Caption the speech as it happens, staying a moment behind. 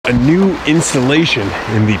a new installation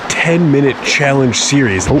in the 10-minute challenge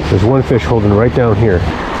series. Oh, there's one fish holding right down here.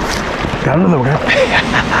 Got another one.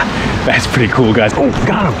 That's pretty cool, guys. Oh,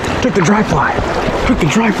 got him. Took the dry fly. Took the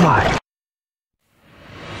dry fly.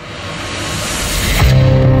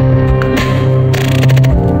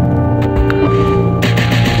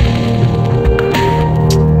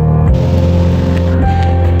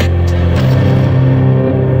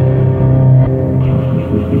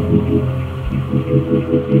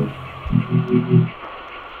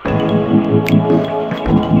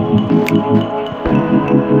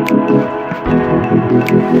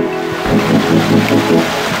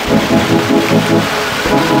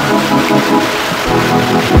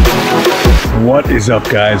 What is up,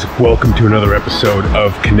 guys? Welcome to another episode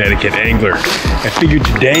of Connecticut Angler. I figured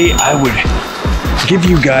today I would give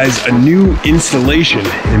you guys a new installation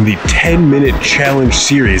in the 10-minute challenge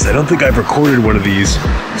series. I don't think I've recorded one of these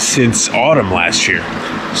since autumn last year,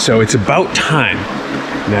 so it's about time.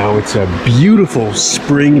 Now it's a beautiful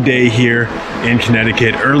spring day here in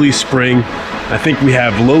Connecticut, early spring. I think we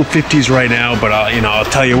have low 50s right now, but I'll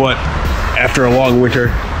tell you what, after a long winter,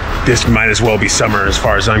 this might as well be summer as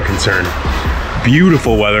far as I'm concerned.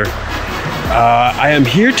 Beautiful weather. I am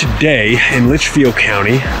here today in Litchfield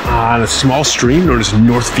County on a small stream known as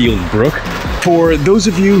Northfield Brook. For those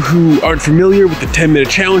of you who aren't familiar with the 10-minute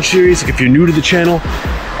challenge series, like if you're new to the channel,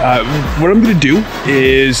 what I'm going to do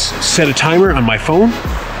is set a timer on my phone,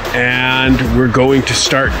 and we're going to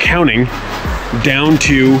start counting down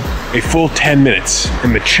to a full 10 minutes.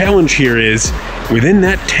 And the challenge here is, within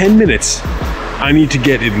that 10 minutes, I need to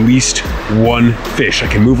get at least one fish. I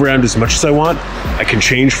can move around as much as I want. I can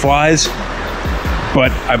change flies,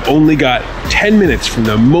 but I've only got 10 minutes from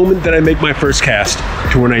the moment that I make my first cast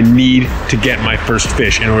to when I need to get my first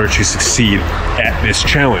fish in order to succeed at this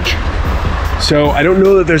challenge. So I don't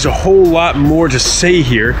know that there's a whole lot more to say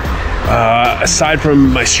here, aside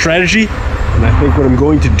from my strategy. And I think what I'm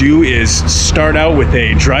going to do is start out with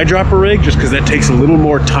a dry dropper rig, just because that takes a little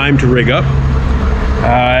more time to rig up.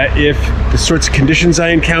 If the sorts of conditions I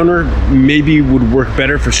encounter maybe would work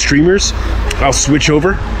better for streamers, I'll switch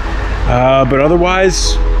over. But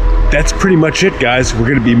otherwise, that's pretty much it, guys. We're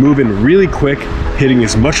going to be moving really quick, hitting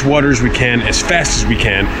as much water as we can, as fast as we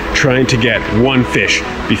can, trying to get one fish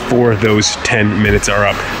before those 10 minutes are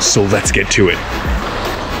up. So let's get to it.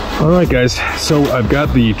 All right, guys. So I've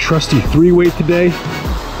got the trusty 3-weight today,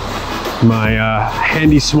 my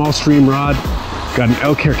handy small stream rod, got an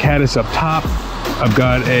elk hair caddis up top. I've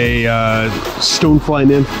got a stonefly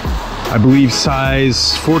nymph, I believe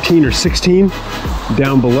size 14 or 16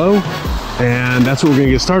 down below, and that's what we're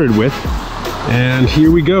gonna get started with. And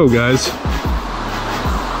here we go, guys.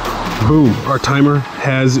 Boom, our timer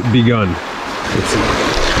has begun. Let's see.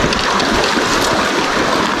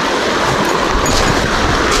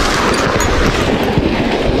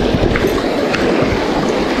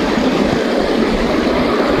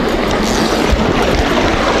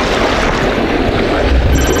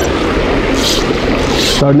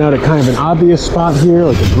 Starting out at kind of an obvious spot here,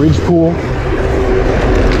 like a bridge pool.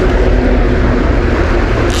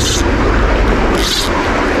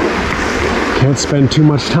 Can't spend too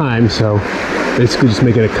much time, so basically just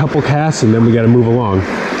making a couple casts and then we got to move along.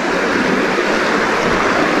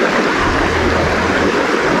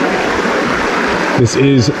 This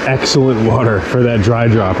is excellent water for that dry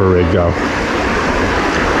dropper rig, though.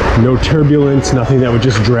 No turbulence, nothing that would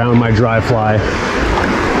just drown my dry fly.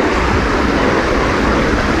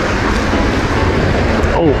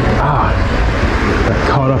 Oh, got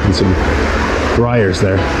caught up in some briars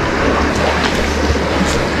there.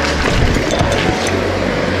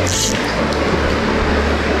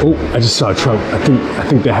 Oh, I just saw a trout. I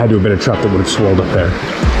think there had to have been a trout that would have swelled up there.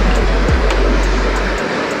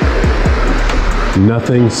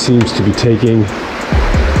 Nothing seems to be taking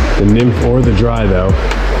the nymph or the dry, though.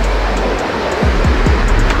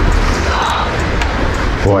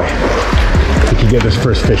 Boy. If we could get this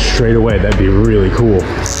first fish straight away, that'd be really cool.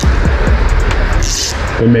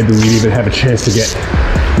 Then maybe we'd even have a chance to get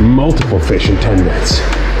multiple fish in 10 minutes.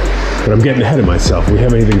 But I'm getting ahead of myself. We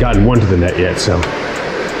haven't even gotten one to the net yet, so.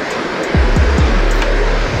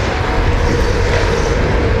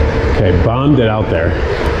 Okay, bombed it out there.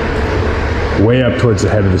 Way up towards the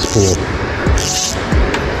head of this pool.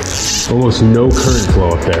 Almost no current flow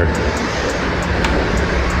up there.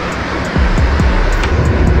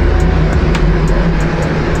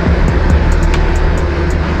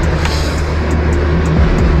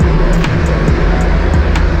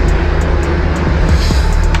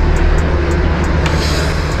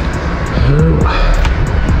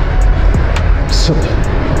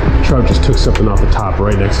 Trout just took something off the top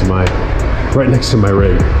right next to my right next to my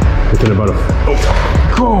rig, within about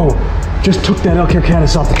just took that elk hair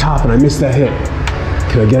caddis off the top and I missed that hit.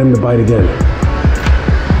 Can I get him to bite again?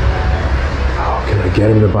 Oh, can I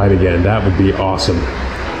get him to bite again? That would be awesome.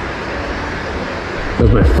 That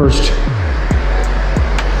was my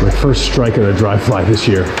first strike on a dry fly this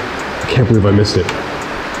year. I can't believe I missed it.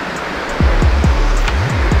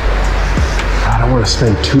 I don't want to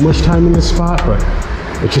spend too much time in this spot, but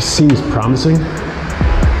it just seems promising.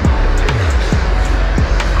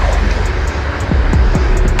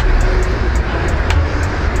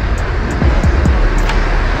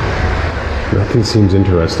 Nothing seems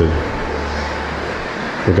interested.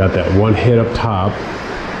 We got that one hit up top,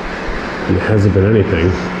 and it hasn't been anything.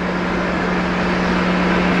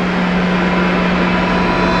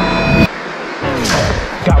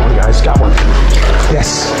 Got one, guys, got one.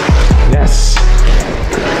 Yes, yes.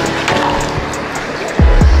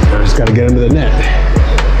 I just gotta get him to the net.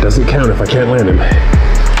 Doesn't count if I can't land him.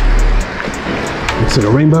 It's in a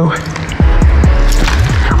rainbow.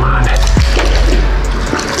 Come on.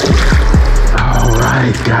 All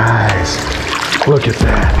right, guys. Look at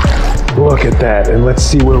that. Look at that. And let's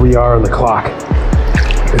see where we are on the clock.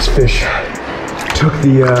 This fish took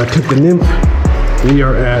the nymph. We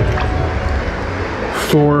are at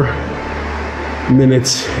 4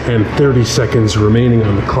 minutes and 30 seconds remaining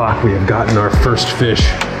on the clock. We have gotten our first fish.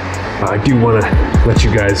 I do want to let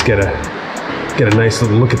you guys get a nice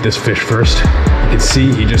little look at this fish first. You can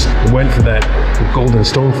see he just went for that golden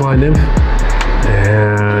stonefly nymph,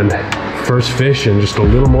 and first fish in just a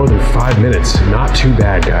little more than 5 minutes. Not too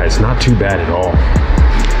bad, guys, not too bad at all.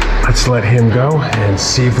 Let's let him go and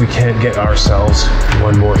see if we can't get ourselves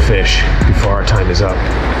one more fish before our time is up.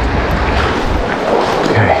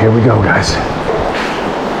 Okay, here we go, guys.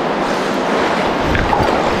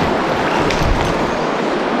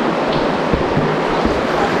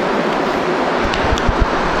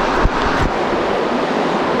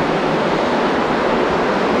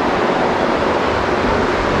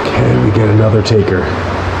 Can we get another taker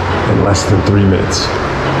in less than 3 minutes?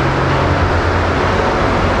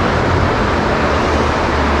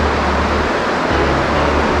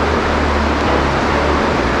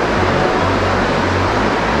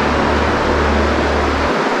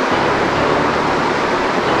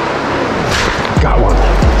 Got one.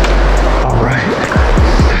 All right.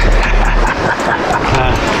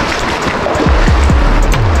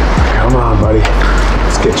 Come on, buddy.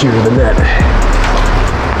 Let's get you to the net.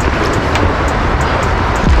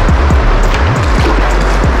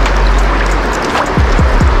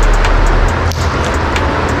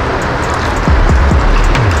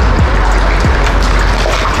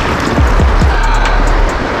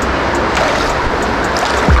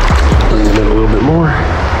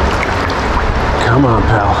 Come on,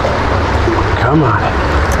 pal. Come on.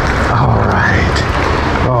 All right.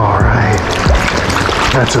 All right.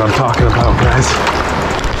 That's what I'm talking about, guys.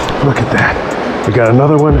 Look at that. We got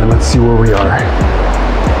another one, and let's see where we are.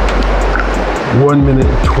 1 minute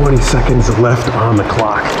and 20 seconds left on the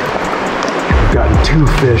clock. We've gotten 2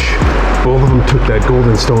 fish. Both of them took that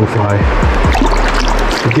golden stonefly.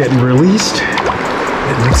 We're getting released.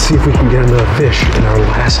 And let's see if we can get another fish in our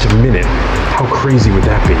last minute. How crazy would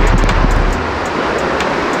that be?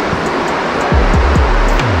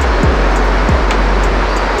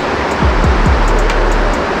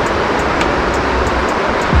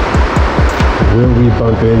 Will we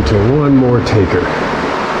bump into one more taker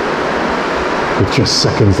with just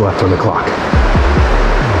seconds left on the clock?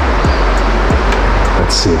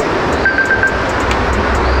 Let's see.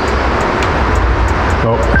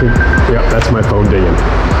 Oh, I think, yeah, that's my phone dinging.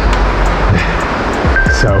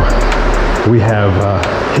 So we have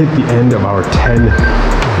hit the end of our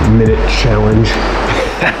 10-minute challenge.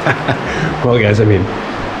 Well, guys, I mean,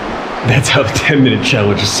 that's how the 10-minute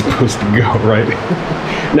challenge is supposed to go, right?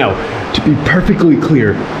 Now, to be perfectly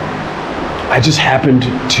clear, I just happened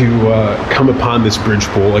to come upon this bridge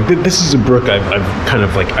pool. Like, this is a brook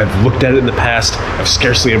I've looked at it in the past. I've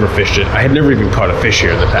scarcely ever fished it. I had never even caught a fish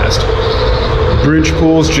here in the past. Bridge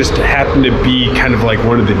pools just happen to be kind of like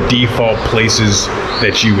one of the default places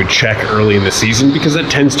that you would check early in the season, because that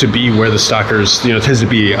tends to be where the stockers, tends to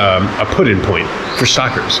be a put-in point for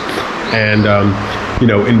stockers. And you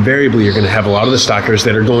know, invariably you're going to have a lot of the stockers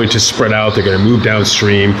that are going to spread out. They're going to move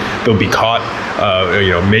downstream. They'll be caught, you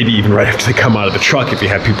know, maybe even right after they come out of the truck if you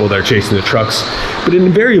have people that are chasing the trucks. But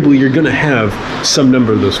invariably you're going to have some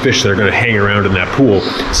number of those fish that are going to hang around in that pool,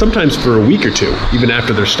 sometimes for a week or two, even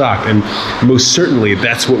after they're stocked. And most certainly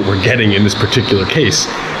that's what we're getting in this particular case.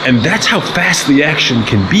 And that's how fast the action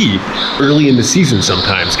can be early in the season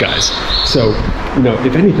sometimes, guys. So, you know,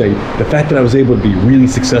 if anything, the fact that I was able to be really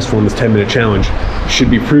successful in this 10-minute challenge should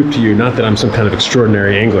be proof to you, not that I'm some kind of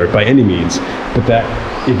extraordinary angler by any means, but that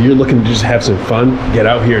if you're looking to just have some fun, get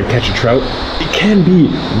out here and catch a trout, it can be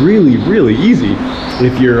really, really easy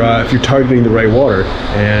if you're targeting the right water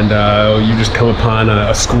and you just come upon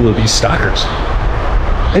a school of these stockers.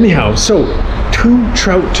 Anyhow, so 2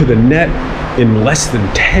 trout to the net in less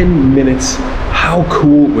than 10 minutes. How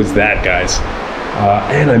cool was that, guys?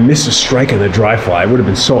 And I missed a strike on the dry fly. It would have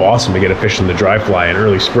been so awesome to get a fish in the dry fly in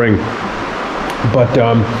early spring. But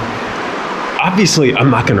obviously, I'm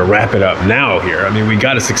not going to wrap it up now here. I mean, we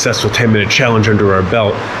got a successful 10-minute challenge under our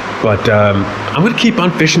belt, but I'm going to keep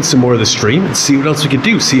on fishing some more of the stream and see what else we can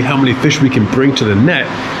do, see how many fish we can bring to the net.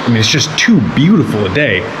 I mean, it's just too beautiful a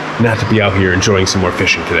day not to be out here enjoying some more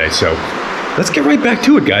fishing today. So let's get right back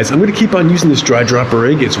to it, guys. I'm going to keep on using this dry dropper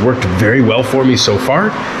rig. It's worked very well for me so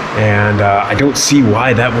far, and I don't see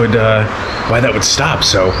why that would stop.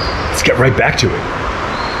 So let's get right back to it.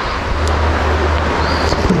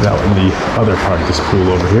 Put it out in the other part of this pool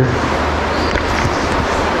over here.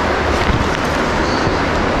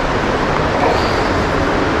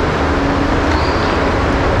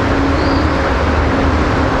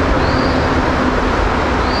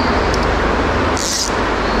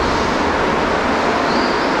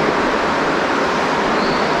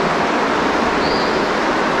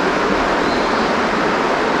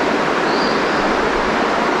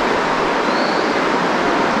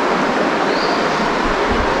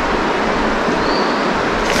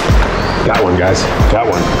 Got one, guys. Got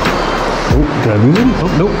one. Oh, did I lose him?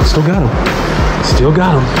 Oh, nope. Still got him. Still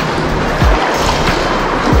got him.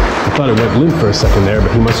 I thought it went limp for a second there,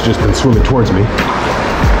 but he must have just been swimming towards me.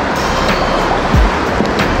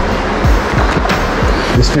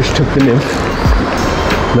 This fish took the nymph.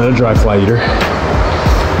 Not a dry fly eater.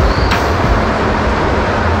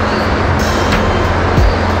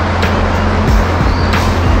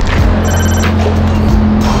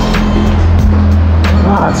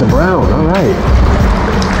 It's a brown, all right.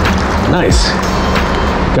 Nice.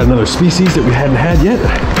 Got another species that we hadn't had yet.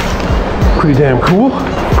 Pretty damn cool.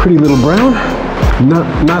 Pretty little brown.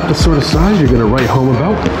 Not the sort of size you're gonna write home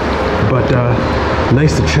about, but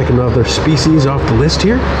nice to check another species off the list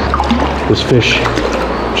here. This fish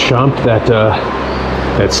chomped that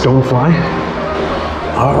stonefly.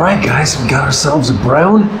 All right, guys, we got ourselves a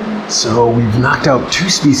brown. So we've knocked out 2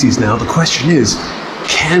 species now. The question is,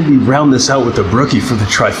 can we round this out with a brookie for the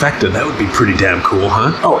trifecta? That would be pretty damn cool,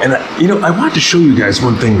 huh? Oh, and I wanted to show you guys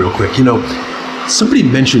one thing real quick. You know, somebody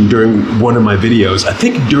mentioned during one of my videos, I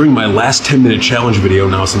think during my last 10-minute challenge video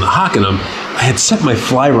when I was in the Hockenham, I had set my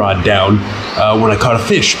fly rod down when I caught a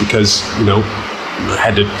fish because, you know, I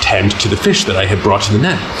had to tend to the fish that I had brought to the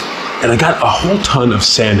net. And I got a whole ton of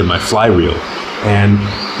sand in my fly reel. And,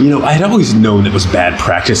 you know, I had always known that was bad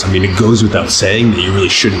practice. I mean, it goes without saying that you really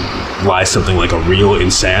shouldn't lie something like a reel in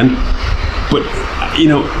sand. But, you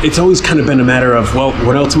know, it's always kind of been a matter of, well,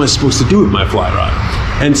 what else am I supposed to do with my fly rod?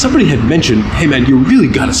 And somebody had mentioned, hey man, you really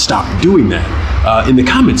got to stop doing that in the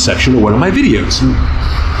comments section of one of my videos. And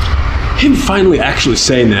him finally actually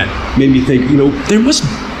saying that made me think, you know, there must,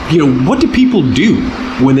 you know, what do people do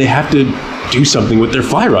when they have to do something with their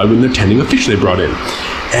fly rod when they're tending a fish they brought in?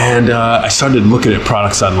 And I started looking at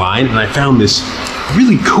products online, and I found this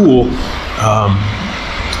really cool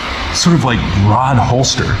sort of like rod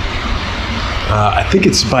holster. I think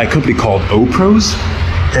it's by a company called O-Pros.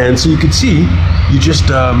 And so you can see, you just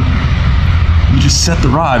set the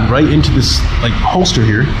rod right into this like holster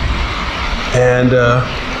here, and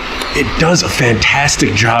it does a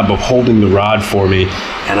fantastic job of holding the rod for me.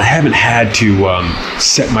 And I haven't had to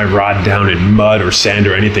set my rod down in mud or sand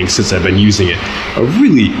or anything since I've been using it. A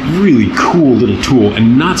really, really cool little tool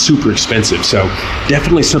and not super expensive. So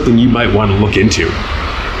definitely something you might want to look into.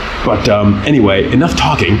 But anyway, enough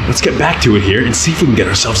talking. Let's get back to it here and see if we can get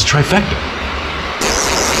ourselves a trifecta.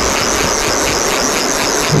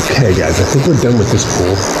 Okay guys, I think we're done with this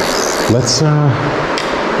pool.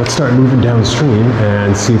 Let's start moving downstream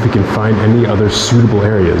and see if we can find any other suitable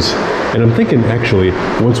areas. And I'm thinking actually,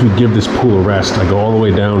 once we give this pool a rest, I go all the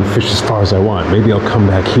way down, fish as far as I want. Maybe I'll come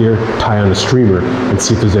back here, tie on the streamer, and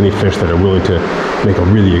see if there's any fish that are willing to make a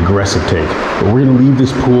really aggressive take. But we're gonna leave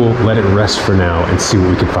this pool, let it rest for now, and see what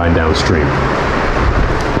we can find downstream.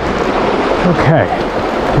 Okay,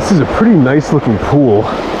 this is a pretty nice looking pool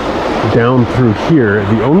down through here.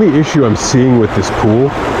 The only issue I'm seeing with this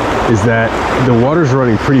pool is that the water's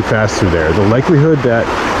running pretty fast through there. The likelihood that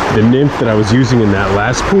the nymph that I was using in that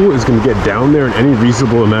last pool is going to get down there in any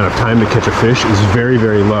reasonable amount of time to catch a fish is very,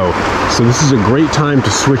 very low. So this is a great time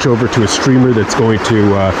to switch over to a streamer that's going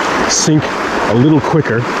to sink a little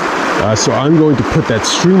quicker. So I'm going to put that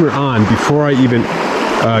streamer on before I even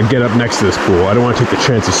get up next to this pool. I don't want to take the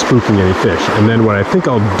chance of spooking any fish. And then what I think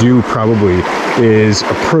I'll do probably is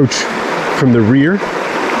approach from the rear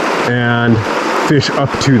and fish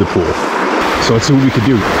up to the pool. So let's see what we could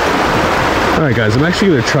do. All right, guys, I'm actually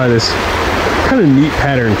going to try this kind of neat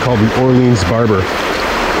pattern called the Orleans Barber.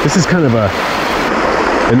 This is kind of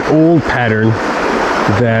an old pattern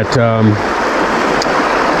that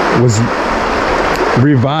was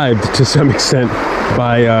revived to some extent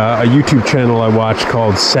by a YouTube channel I watch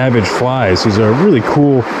called Savage Flies. He's a really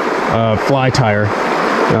cool fly tyer.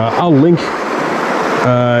 I'll link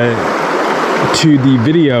to the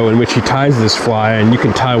video in which he ties this fly, and you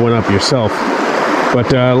can tie one up yourself.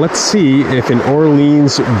 But let's see if an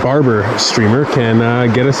Orleans Barber streamer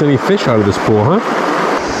can get us any fish out of this pool, huh?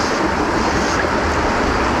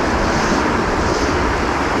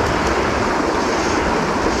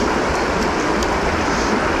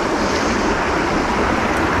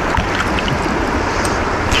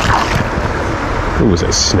 Ooh, was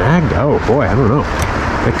it snagged? Oh boy, I don't know.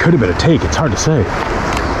 It could have been a take, it's hard to say.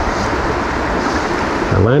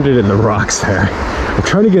 I landed in the rocks there. I'm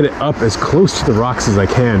trying to get it up as close to the rocks as I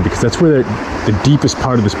can because that's where the deepest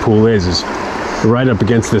part of this pool is right up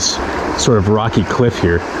against this sort of rocky cliff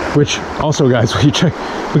here. Which also, guys, when you check,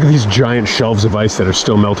 look at these giant shelves of ice that are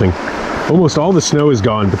still melting. Almost all the snow is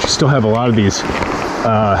gone, but you still have a lot of these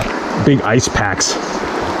big ice packs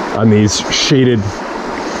on these shaded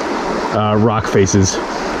rock faces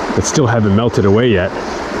that still haven't melted away yet.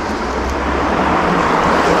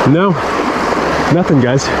 No, nothing,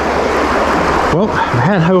 guys. Well, I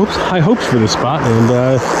had high hopes for this spot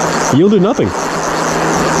and yielded nothing.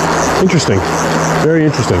 Interesting, very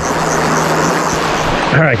interesting.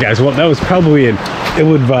 All right, guys, well, that was probably an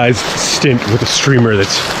ill-advised stint with a streamer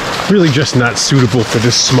that's really just not suitable for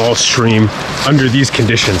this small stream under these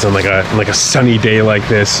conditions on like a sunny day like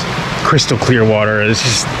this, crystal clear water. It's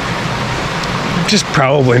just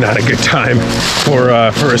probably not a good time for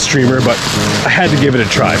a streamer, but I had to give it a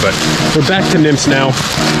try. But we're back to nymphs now.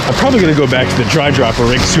 I'm probably going to go back to the dry dropper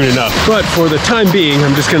rig soon enough, but for the time being,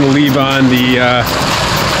 I'm just going to leave on the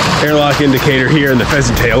airlock indicator here and the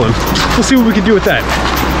pheasant tail, and we'll see what we can do with that.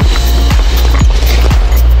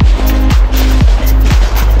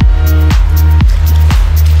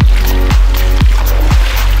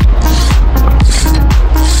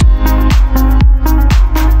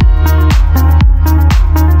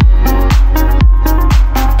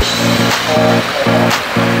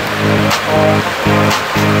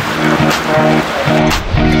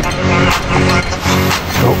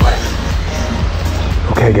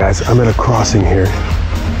 Okay guys, I'm at a crossing here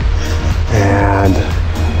and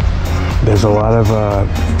there's a lot of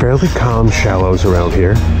fairly calm shallows around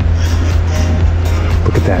here.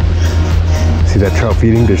 Look at that. See that trout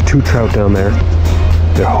feeding? There's 2 trout down there.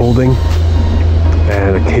 They're holding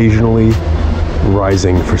and occasionally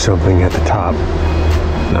rising for something at the top.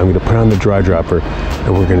 Now I'm going to put on the dry dropper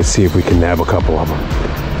and we're going to see if we can nab a couple of them.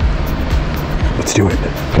 Let's do it.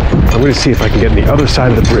 I'm going to see if I can get on the other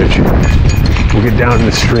side of the bridge. We'll get down in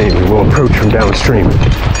the stream and we'll approach from downstream.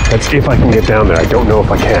 That's if I can get down there. I don't know if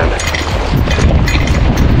I can.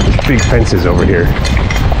 There's big fences over here.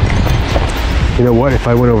 You know what? If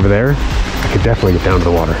I went over there, I could definitely get down to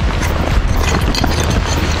the water.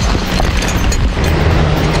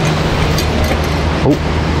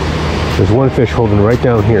 Oh, there's one fish holding right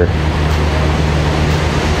down here.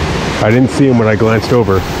 I didn't see him when I glanced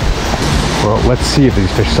over. Well, let's see if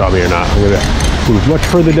these fish saw me or not. I'm gonna move much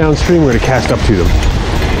further downstream. We're gonna cast up to them.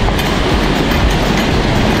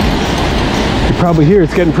 You can probably hear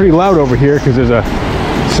it's getting pretty loud over here because there's a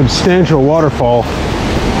substantial waterfall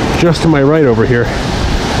just to my right over here.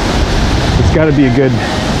 It's got to be a good,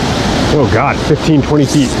 oh God, 15, 20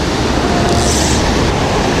 feet.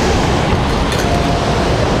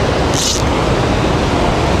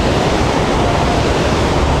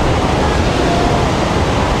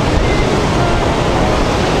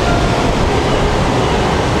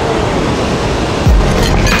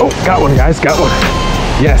 Got one, guys, got one.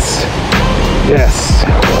 Yes, yes.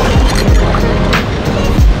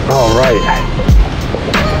 All right.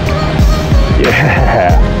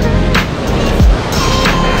 Yeah.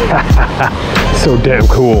 So damn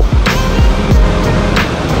cool.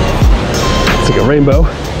 It's like a rainbow.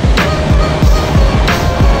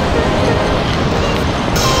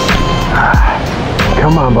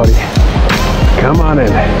 Come on, buddy. Come on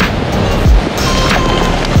in.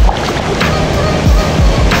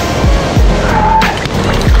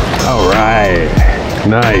 All right,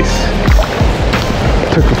 nice.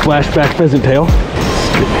 Took the flashback pheasant tail. Let's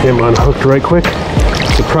get him unhooked right quick.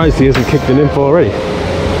 Surprised he hasn't kicked the nymph already.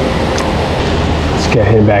 Let's get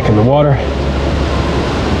him back in the water.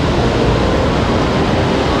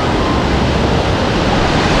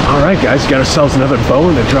 All right, guys, got ourselves another bow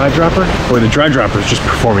in the dry dropper. Boy, the dry dropper is just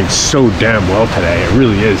performing so damn well today. It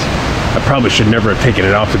really is. I probably should never have taken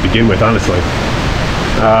it off to begin with, honestly.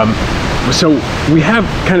 So we have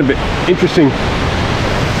kind of an interesting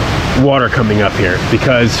water coming up here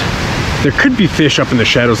because there could be fish up in the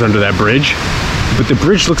shadows under that bridge, but the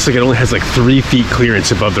bridge looks like it only has like 3 feet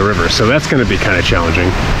clearance above the river, so that's going to be kind of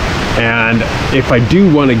challenging. And if I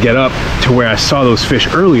do want to get up to where I saw those fish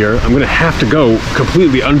earlier, I'm going to have to go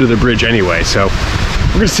completely under the bridge anyway, so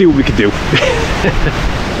we're going to see what we can do.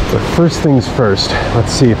 But first things first,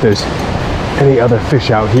 let's see if there's any other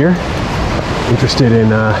fish out here interested in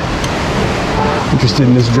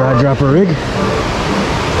this dry dropper rig.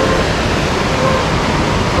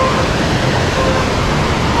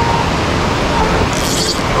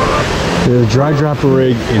 The dry dropper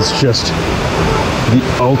rig is just the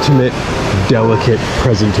ultimate delicate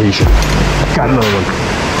presentation. Got another one.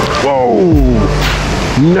 Whoa,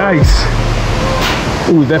 nice.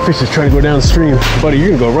 Ooh, that fish is trying to go downstream. Buddy,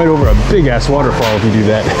 you're gonna go right over a big ass waterfall if you do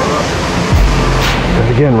that.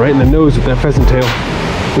 And again, right in the nose with that pheasant tail.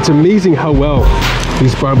 It's amazing how well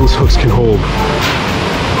these barbless hooks can hold.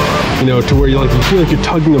 You know, to where you feel like you're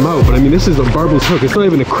tugging them out, but I mean, this is a barbless hook. It's not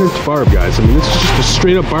even a crimped barb, guys. I mean, this is just a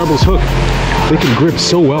straight up barbless hook. They can grip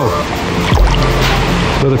so well.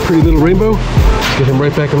 Another pretty little rainbow. Let's get him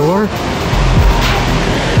right back in the water.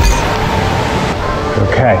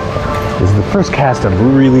 Okay, this is the first cast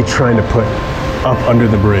I'm really trying to put up under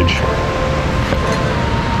the bridge.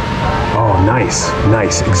 Oh, nice,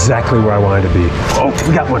 nice, exactly where I wanted to be. Oh,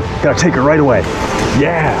 we got one. Gotta take her right away.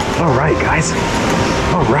 Yeah, all right, guys.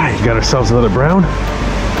 All right, got ourselves another brown.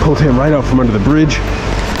 Pulled him right out from under the bridge.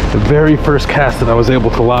 The very first cast that I was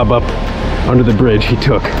able to lob up under the bridge, he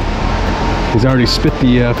took. He's already spit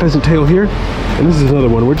the pheasant tail here, and this is another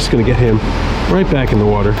one. We're just gonna get him right back in the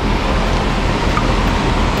water.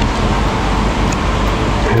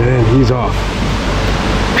 And he's off.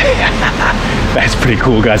 That's pretty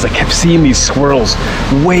cool, guys. I kept seeing these swirls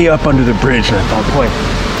way up under the bridge, and I thought, boy,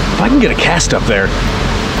 if I can get a cast up there,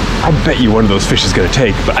 I bet you one of those fish is gonna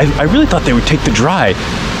take. But I really thought they would take the dry.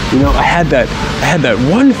 You know, I had that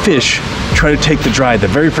one fish try to take the dry at the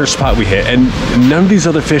very first spot we hit, and none of these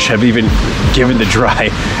other fish have even given the dry,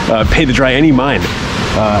 paid the dry any mind.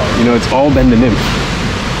 You know, it's all been the nymph.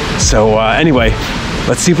 So anyway,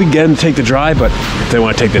 let's see if we can get them to take the dry, but if they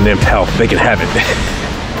want to take the nymph, hell, they can have it.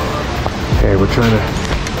 Okay, we're trying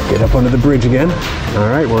to get up under the bridge again. All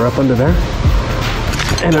right, we're up under there.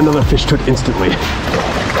 And another fish took instantly.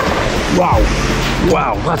 Wow,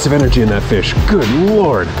 wow, lots of energy in that fish. Good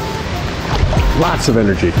Lord. Lots of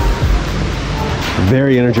energy.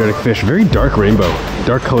 Very energetic fish, very dark rainbow,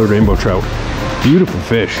 dark colored rainbow trout. Beautiful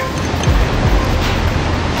fish.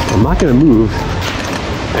 I'm not gonna move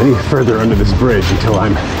any further under this bridge until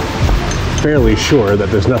I'm fairly sure that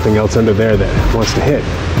there's nothing else under there that wants to hit.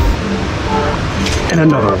 And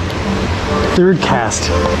another one. Third cast,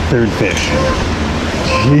 third fish.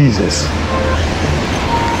 Jesus.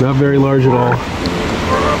 Not very large at all.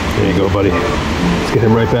 There you go, buddy. Let's get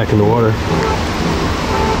him right back in the water.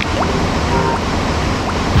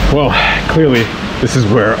 Well, clearly this is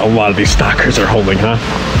where a lot of these stalkers are holding, huh?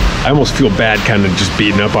 I almost feel bad kind of just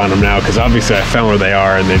beating up on them now, because obviously I found where they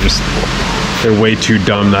are and they're way too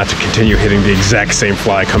dumb not to continue hitting the exact same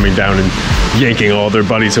fly coming down and yanking all their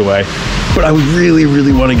buddies away. But I would really,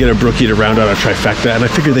 really want to get a brookie to round out a trifecta, and I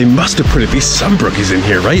figure they must have put at least some brookies in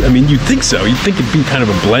here, right? I mean, you'd think so. You'd think it'd be kind of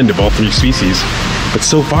a blend of all 3 species. But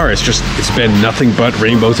so far, it's been nothing but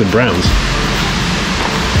rainbows and browns.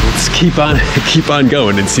 Let's keep on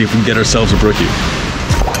going and see if we can get ourselves a brookie.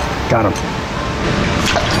 Got him.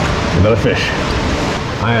 Another fish.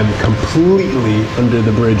 I am completely under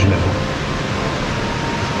the bridge now.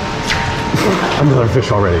 Another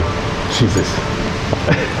fish already. Jesus.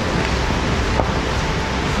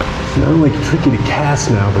 It's not only tricky to cast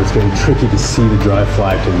now, but it's getting tricky to see the dry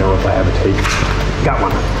fly to know if I have a take. Got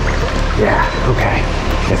one. Yeah, okay.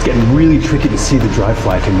 It's getting really tricky to see the dry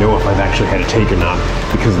fly to know if I've actually had a take or not,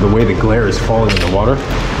 because of the way the glare is falling in the water.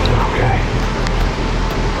 Okay.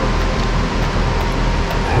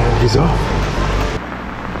 And he's off.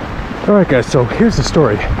 All right, guys, so here's the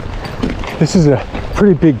story. This is a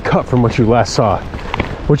pretty big cut from what you last saw.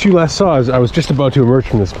 What you last saw is I was just about to emerge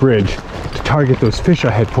from this bridge to target those fish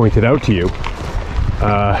I had pointed out to you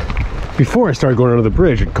before I started going under the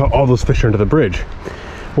bridge and caught all those fish under the bridge.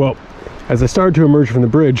 Well, as I started to emerge from the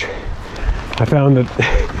bridge, I found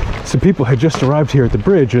that some people had just arrived here at the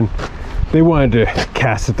bridge and they wanted to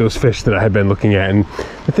cast at those fish that I had been looking at. And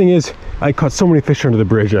the thing is, I caught so many fish under the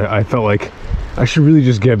bridge, I felt like I should really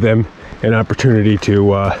just give them an opportunity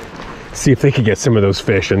to see if they could get some of those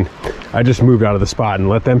fish. And I just moved out of the spot and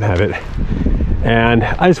let them have it. And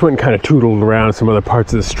I just went and kind of tootled around some other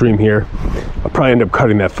parts of the stream here. I'll probably end up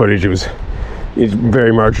cutting that footage. It's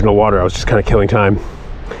very marginal water. I was just kind of killing time.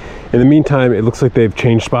 In the meantime, it looks like they've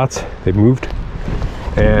changed spots. They've moved.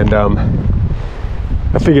 And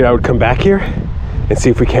I figured I would come back here and see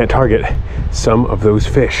if we can't target some of those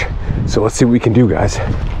fish. So let's see what we can do, guys.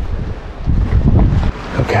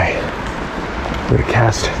 Okay, I'm gonna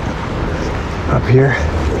cast up here.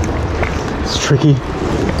 It's tricky.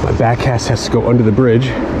 My back cast has to go under the bridge.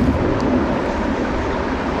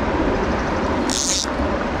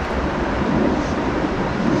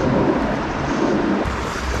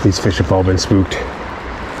 These fish have all been spooked.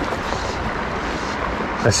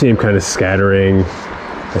 I see them kind of scattering.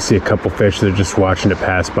 I see a couple fish that are just watching it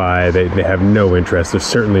pass by. They have no interest. They're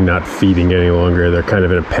certainly not feeding any longer. They're kind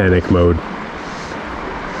of in a panic mode.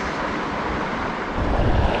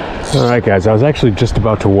 All right, guys, I was actually just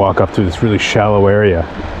about to walk up through this really shallow area.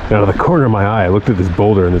 And out of the corner of my eye, I looked at this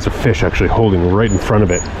boulder and there's a fish actually holding right in front of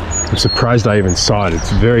it. I'm surprised I even saw it.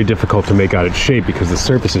 It's very difficult to make out its shape because the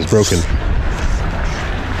surface is broken.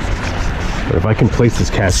 But if I can place this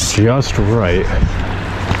cast just right,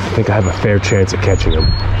 I think I have a fair chance at catching him.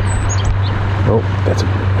 Oh, that's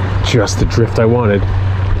just the drift I wanted.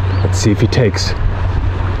 Let's see if he takes.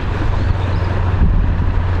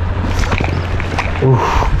 Oof.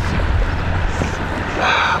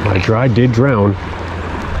 My dry did drown.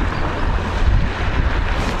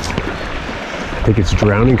 I think it's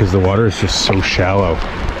drowning because the water is just so shallow.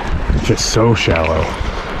 It's just so shallow.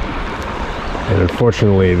 And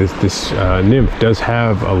unfortunately, this nymph does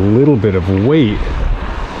have a little bit of weight.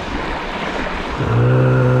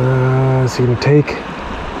 Is he gonna take?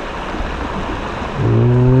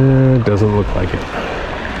 It doesn't look like it.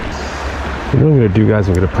 You know what I'm gonna do, guys?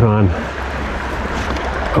 I'm gonna put on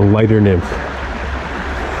a lighter nymph.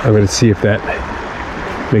 I'm gonna see if that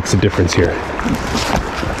makes a difference here.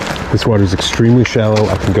 This water is extremely shallow.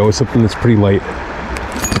 I can go with something that's pretty light,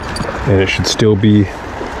 and it should still be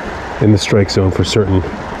in the strike zone for certain.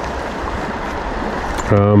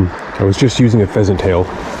 I was just using a pheasant tail,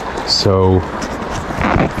 so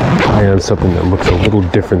try on something that looks a little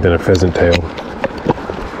different than a pheasant tail.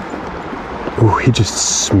 Ooh, he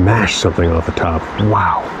just smashed something off the top.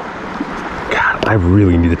 Wow. God, I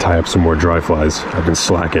really need to tie up some more dry flies. I've been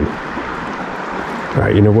slacking. All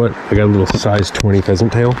right, you know what? I got a little size 20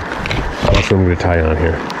 pheasant tail. That's what I'm gonna tie on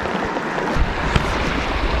here.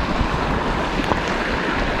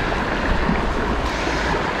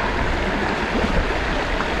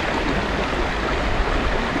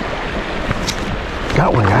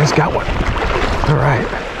 Got one, guys, got one. All right.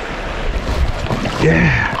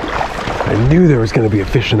 Yeah. I knew there was gonna be a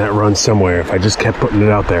fish in that run somewhere if I just kept putting it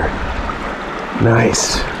out there.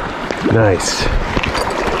 Nice, nice.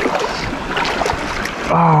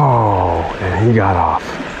 Oh, and he got off.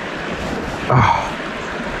 Oh,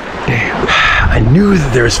 damn. I knew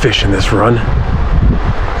that there was fish in this run.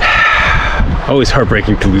 Always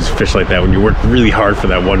heartbreaking to lose a fish like that when you work really hard for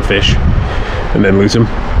that one fish and then lose him.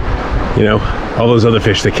 You know, all those other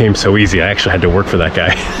fish that came so easy, I actually had to work for that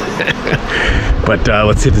guy. But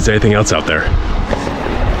let's see if there's anything else out there.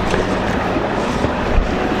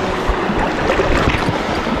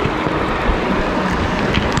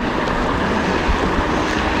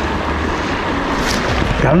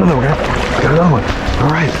 Got another one, got another one. All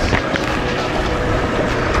right.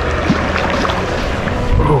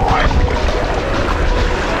 Ooh.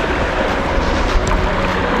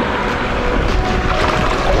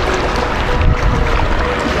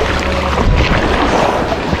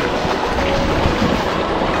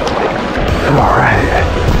 All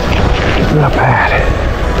right. Not bad.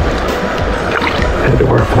 Had to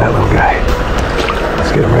work for that little guy.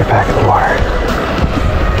 Let's get him right back in the water.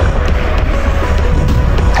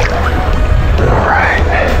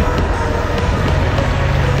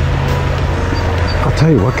 I'll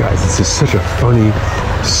tell you what, guys, this is such a funny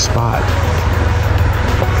spot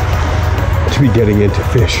to be getting into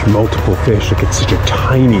fish, multiple fish. Look, it's such a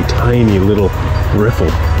tiny, tiny little riffle.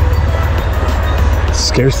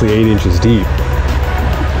 Scarcely 8 inches deep.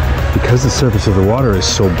 Because the surface of the water is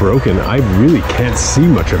so broken, I really can't see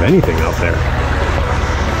much of anything out there.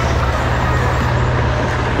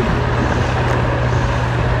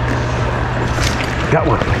 Got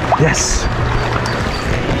one. Yes.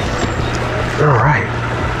 All right.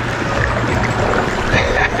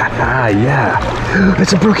 Yeah.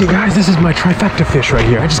 It's a brookie, guys. This is my trifecta fish right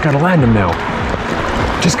here. I just gotta land him now.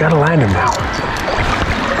 Just gotta land him now.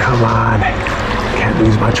 Come on. Can't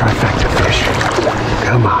lose my trifecta fish.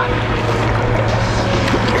 Come on.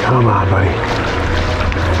 Come on, buddy.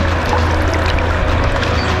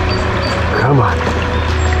 Come on.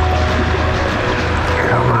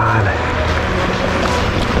 Come on.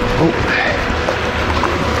 Oh.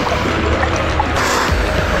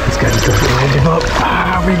 This guy just doesn't land him up.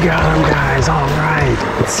 Ah, we got him, guys. All right.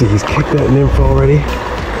 Let's see, he's kicked that nymph already.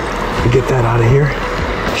 Get that out of here.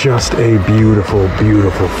 Just a beautiful,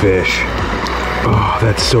 beautiful fish. Oh,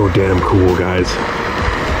 that's so damn cool, guys.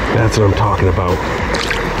 That's what I'm talking about.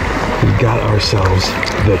 We got ourselves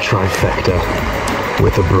the trifecta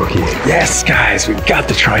with a brookie. Yes, guys, we got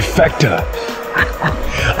the trifecta.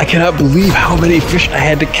 I cannot believe how many fish I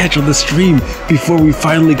had to catch on the stream before we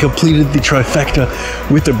finally completed the trifecta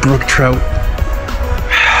with a brook trout.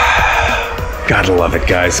 Gotta love it,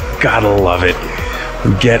 guys. Gotta love it.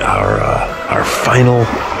 We get our final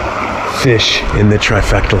fish in the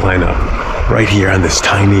trifecta lineup right here on this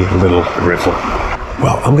tiny little riffle.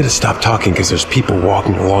 Well, I'm gonna stop talking because there's people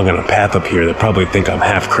walking along on a path up here that probably think I'm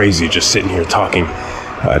half crazy just sitting here talking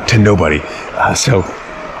to nobody. So,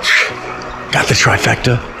 got the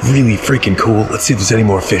trifecta, really freaking cool. Let's see if there's any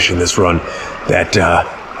more fish in this run that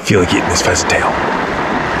feel like eating this pheasant tail.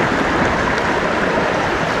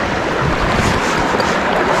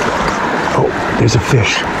 Oh, there's a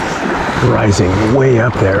fish rising way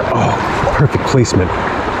up there. Oh, perfect placement.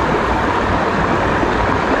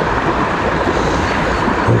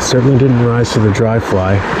 It certainly didn't rise to the dry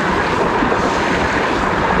fly.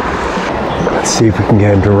 Let's see if we can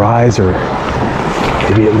get him to rise or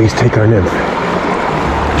maybe at least take our nymph.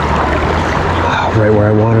 Right where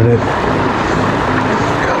I wanted it.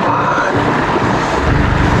 Come on.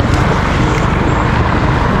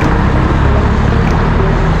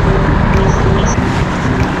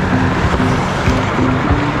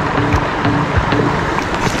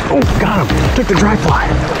 Oh, got him. Took the dry fly.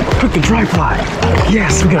 Took the dry fly.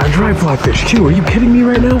 Yes, we got a dry fly fish too. Are you kidding me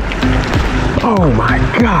right now? Oh my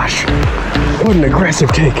gosh. What an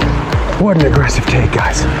aggressive take. What an aggressive take,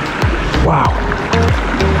 guys. Wow.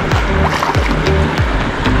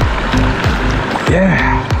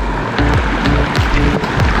 Yeah.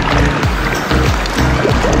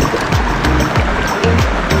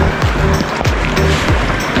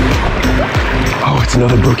 Oh, it's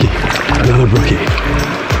another brookie. Another brookie.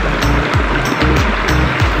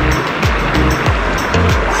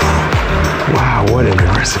 Wow, what an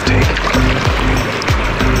aggressive take.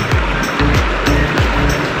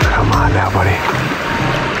 Come on now, buddy.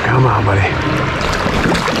 Come on, buddy.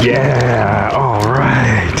 Yeah, all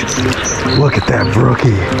right. Look at that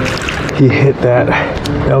brookie. He hit that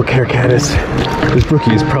El Carcanis. This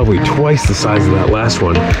brookie is probably twice the size of that last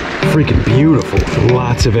one. Freaking beautiful.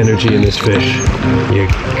 Lots of energy in this fish. You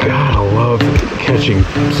gotta love catching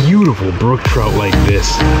beautiful brook trout like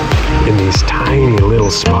this in these tiny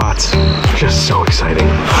little spots. Just so exciting.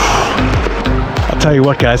 I'll tell you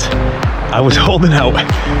what, guys. I was holding out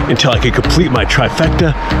until I could complete my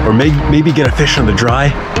trifecta or maybe get a fish on the dry.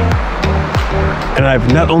 And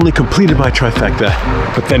I've not only completed my trifecta,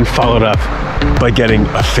 but then followed up by getting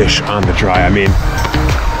a fish on the dry. I mean,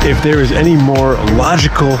 if there is any more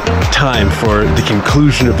logical time for the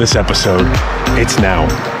conclusion of this episode, it's now.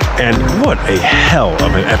 And what a hell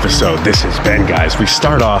of an episode this has been, guys. We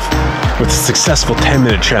start off with a successful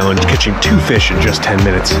 10-minute challenge, catching 2 fish in just 10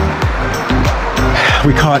 minutes.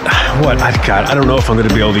 We caught, what, I don't know if I'm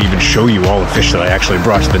gonna be able to even show you all the fish that I actually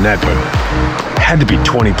brought to the net, but had to be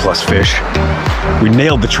 20 plus fish. We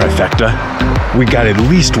nailed the trifecta. We got at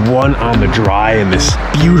least 1 on the dry in this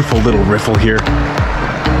beautiful little riffle here.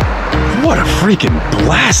 What a freaking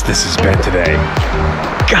blast this has been today.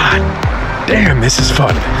 God damn, this is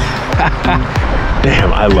fun.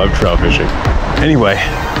 Damn, I love trout fishing. Anyway,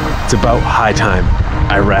 it's about high time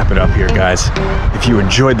I wrap it up here, guys. If you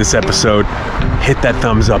enjoyed this episode, hit that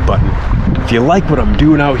thumbs up button. If you like what I'm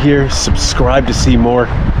doing out here, subscribe to see more.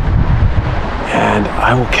 And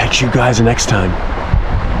I will catch you guys next time.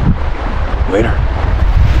 Later.